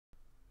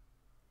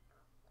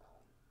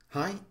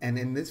Hi, and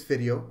in this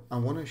video, I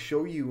want to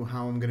show you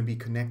how I'm going to be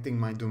connecting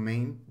my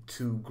domain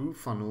to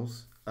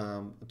Groovefunnels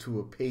to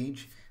a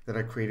page that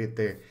I created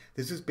there.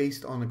 This is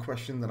based on a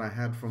question that I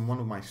had from one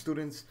of my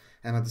students,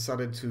 and I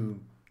decided to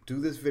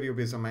do this video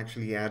because I'm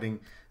actually adding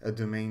a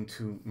domain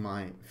to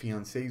my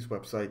fiance's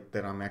website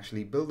that I'm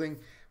actually building,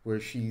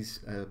 where she's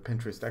a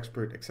Pinterest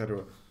expert,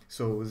 etc.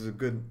 So this is a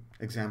good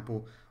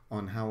example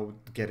on how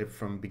to get it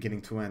from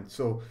beginning to end.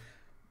 So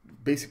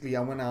basically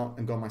I went out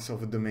and got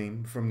myself a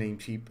domain from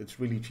Namecheap. It's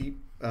really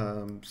cheap.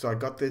 So I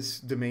got this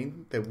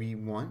domain that we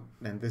want,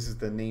 and this is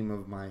the name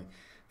of my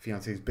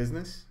fiance's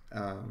business,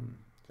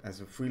 as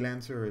a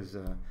freelancer, as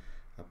a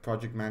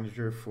project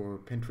manager for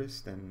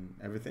Pinterest and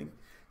everything.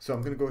 So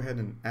I'm going to go ahead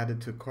and add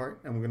it to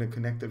cart, and we're going to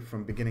connect it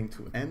from beginning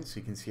to end so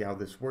you can see how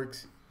this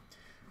works.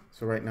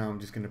 So right now I'm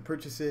just going to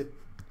purchased it,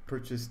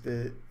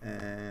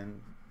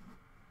 and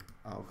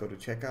I'll go to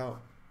checkout.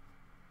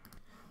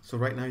 So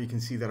right now you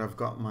can see that I've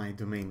got my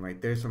domain right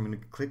there. So I'm going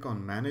to click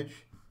on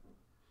manage.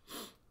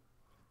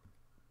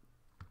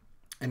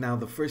 And now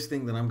the first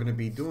thing that I'm going to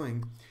be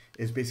doing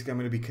is basically I'm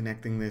going to be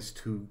connecting this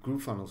to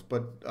Groovefunnels,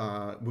 but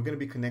we're going to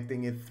be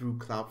connecting it through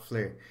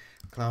Cloudflare.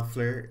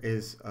 Cloudflare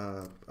is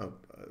a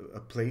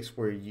place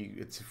where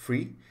it's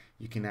free.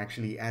 You can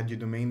actually add your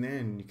domain there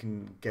and you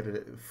can get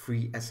a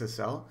free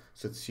SSL,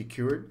 so it's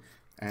secured.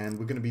 And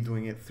we're going to be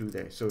doing it through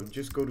there. So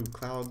just go to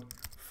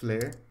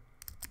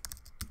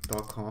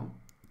cloudflare.com.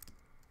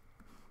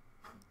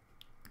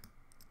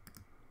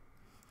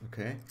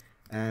 Okay,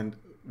 and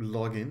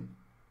log in.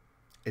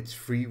 It's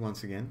free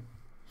once again.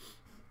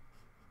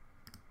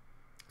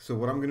 So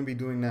what I'm going to be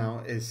doing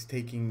now is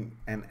taking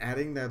and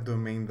adding that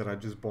domain that I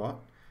just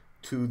bought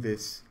to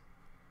this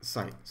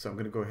site. So I'm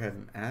going to go ahead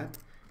and add,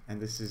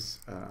 and this is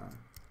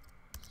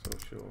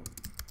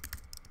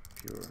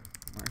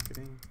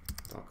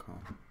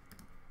socialpuremarketing.com.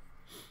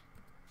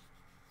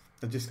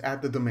 I'll just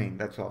add the domain,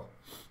 that's all.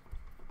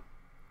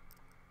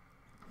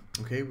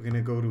 Okay, we're going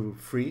to go to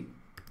free.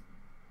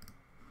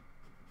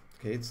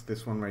 Okay, it's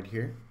this one right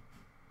here.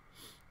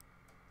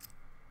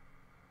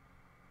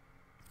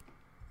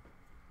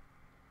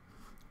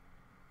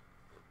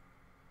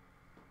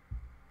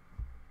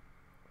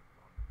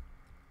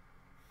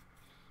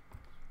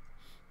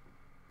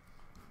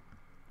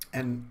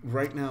 And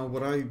right now,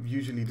 what I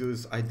usually do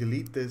is I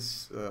delete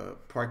this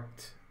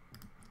parked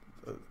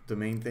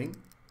domain thing.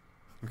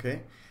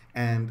 Okay,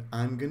 and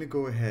I'm gonna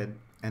go ahead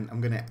and I'm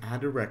gonna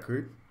add a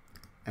record,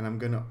 and I'm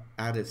gonna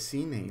add a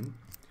CNAME.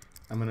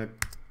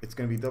 It's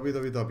going to be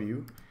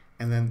www,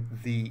 and then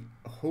the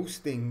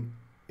hosting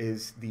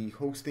is the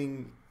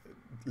hosting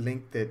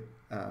link that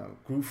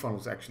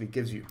Groovefunnels actually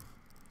gives you.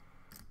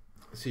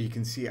 So you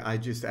can see I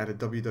just added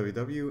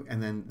www,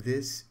 and then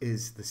this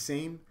is the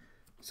same.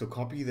 So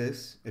copy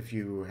this if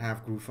you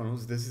have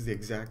Groovefunnels. This is the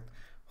exact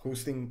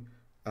hosting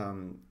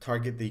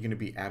target that you're going to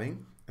be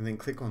adding, and then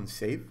click on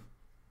save.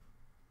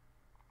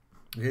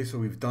 Okay, so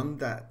we've done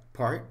that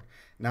part.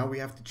 Now we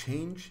have to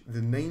change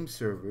the name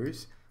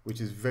servers,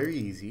 which is very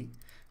easy.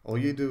 All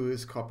you do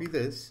is copy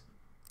this,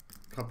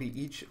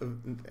 copy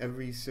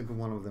every single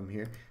one of them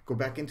here, go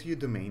back into your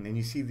domain, and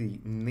you see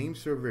the name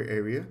server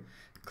area,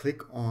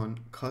 click on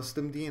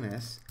custom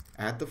DNS,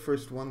 add the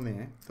first one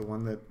there, the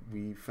one that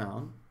we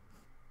found.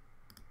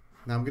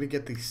 Now I'm going to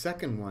get the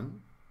second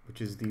one,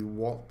 which is the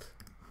Walt,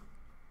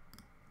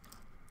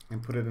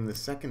 and put it in the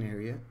second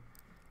area,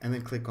 and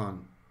then click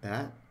on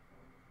that.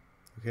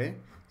 Okay,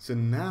 so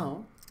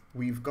now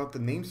we've got the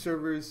name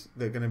servers.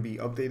 They're going to be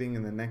updating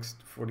in the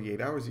next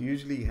 48 hours. It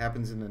usually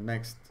happens in the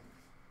next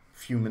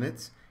few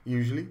minutes,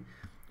 usually.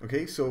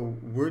 Okay, so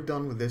we're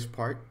done with this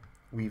part.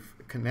 We've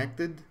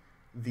connected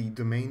the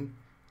domain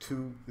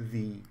to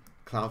the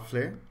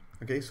Cloudflare.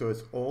 Okay, so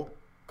it's all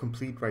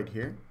complete right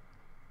here.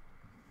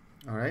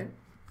 All right.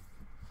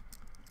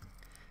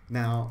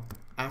 Now,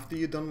 after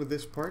you're done with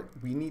this part,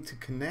 we need to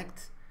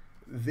connect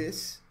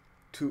this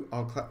to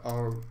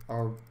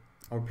our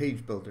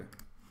page builder.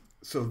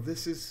 So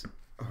this is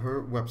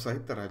her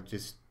website that I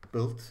just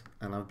built,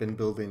 and I've been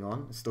building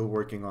on, still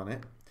working on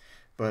it.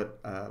 But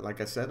like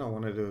I said, I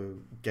wanted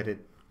to get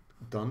it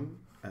done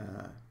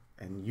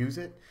and use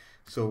it.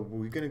 So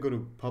we're going to go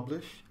to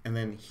publish, and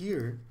then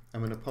here I'm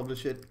going to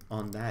publish it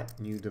on that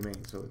new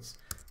domain. So it's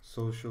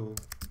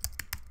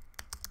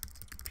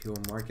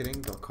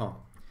socialpuremarketing.com.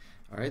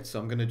 All right, so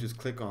I'm going to just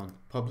click on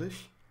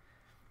publish,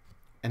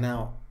 and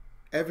now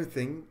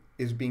everything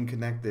is being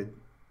connected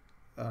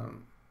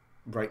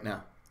right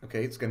now.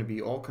 Okay, it's going to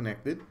be all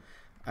connected.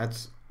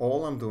 That's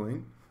all I'm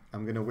doing.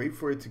 I'm going to wait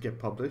for it to get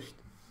published.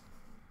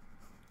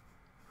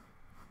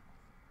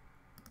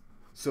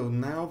 So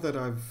now that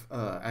I've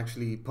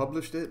actually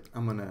published it,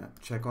 I'm going to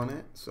check on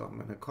it. So I'm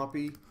going to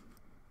copy,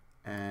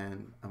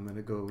 and I'm going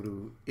to go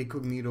to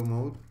incognito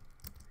mode,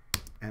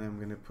 and I'm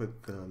going to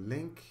put the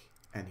link,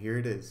 and here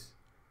it is.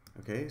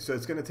 Okay, so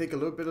it's going to take a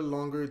little bit of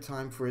longer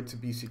time for it to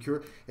be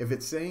secure. If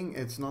it's saying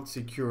it's not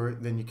secure,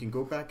 then you can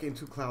go back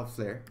into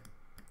Cloudflare.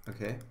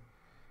 Okay,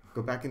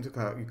 go back into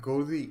Cloud, you go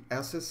to the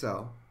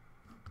SSL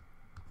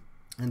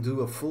and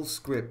do a full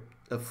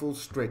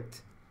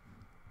strict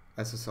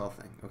SSL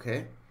thing.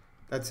 Okay,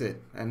 that's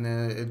it, and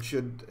it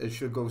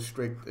should go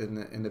strict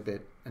in a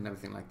bit and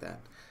everything like that.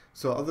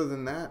 So other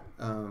than that,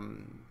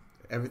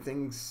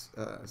 everything's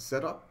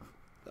set up.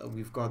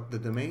 We've got the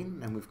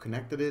domain and we've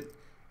connected it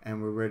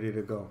and we're ready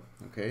to go.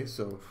 Okay,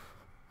 so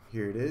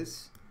here it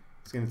is.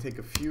 It's going to take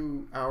a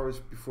few hours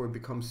before it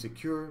becomes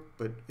secure,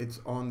 but it's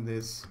on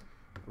this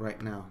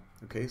right now.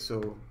 Okay,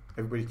 so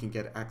everybody can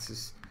get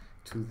access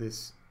to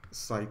this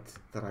site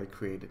that I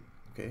created.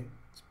 Okay,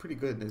 it's pretty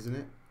good, isn't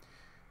it?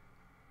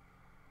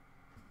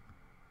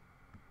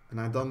 And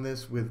I've done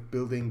this with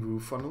building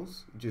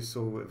Groovefunnels, just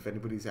so if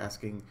anybody's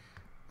asking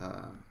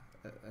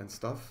and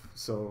stuff.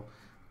 So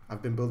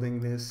I've been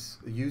building this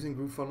using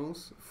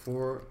Groovefunnels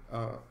for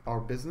our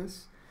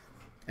business,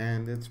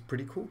 and it's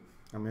pretty cool.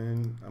 I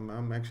mean,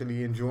 I'm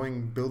actually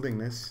enjoying building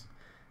this,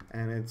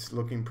 and it's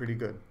looking pretty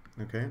good.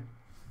 Okay.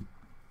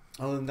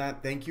 Other than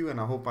that, thank you, and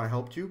I hope I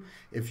helped you.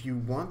 If you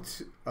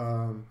want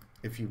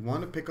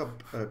to pick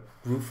up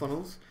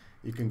Groovefunnels,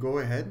 you can go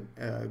ahead,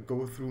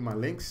 go through my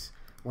links.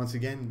 Once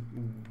again,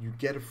 you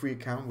get a free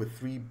account with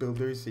 3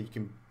 builders that you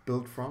can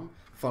build from,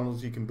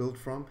 funnels you can build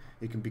from.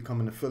 You can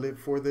become an affiliate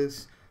for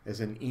this.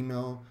 There's an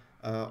email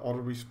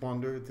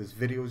autoresponder. There's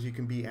videos you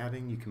can be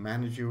adding. You can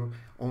manage your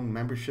own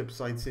membership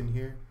sites in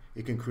here.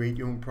 You can create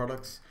your own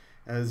products.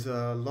 There's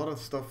a lot of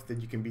stuff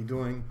that you can be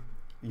doing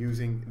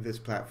using this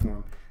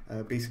platform.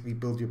 Basically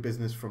build your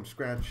business from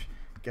scratch,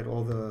 get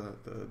all the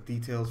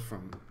details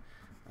from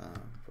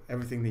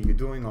everything that you're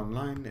doing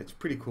online. It's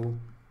pretty cool,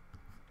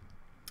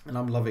 and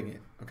I'm loving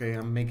it. Okay,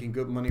 I'm making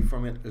good money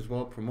from it as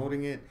well,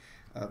 promoting it.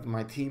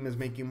 My team is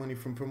making money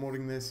from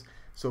promoting this.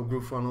 So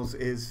Groovefunnels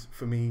is,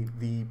 for me,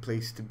 the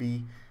place to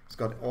be. It's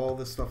got all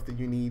the stuff that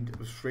you need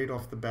straight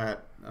off the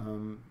bat,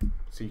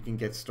 so you can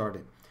get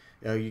started.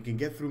 You can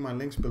get through my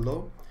links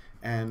below,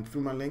 and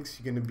through my links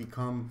you're going to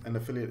become an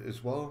affiliate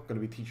as well. I'm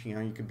going to be teaching you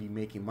how you could be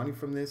making money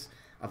from this.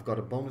 I've got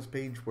a bonus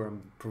page where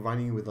I'm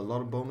providing you with a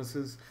lot of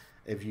bonuses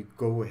if you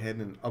go ahead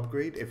and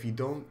upgrade. If you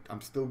don't,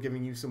 I'm still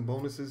giving you some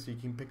bonuses you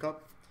can pick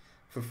up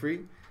for free,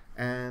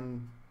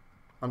 and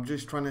I'm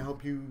just trying to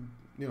help you,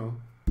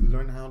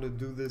 learn how to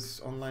do this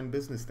online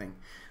business thing.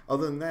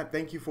 Other than that,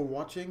 thank you for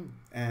watching,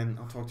 and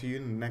I'll talk to you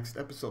in the next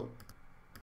episode.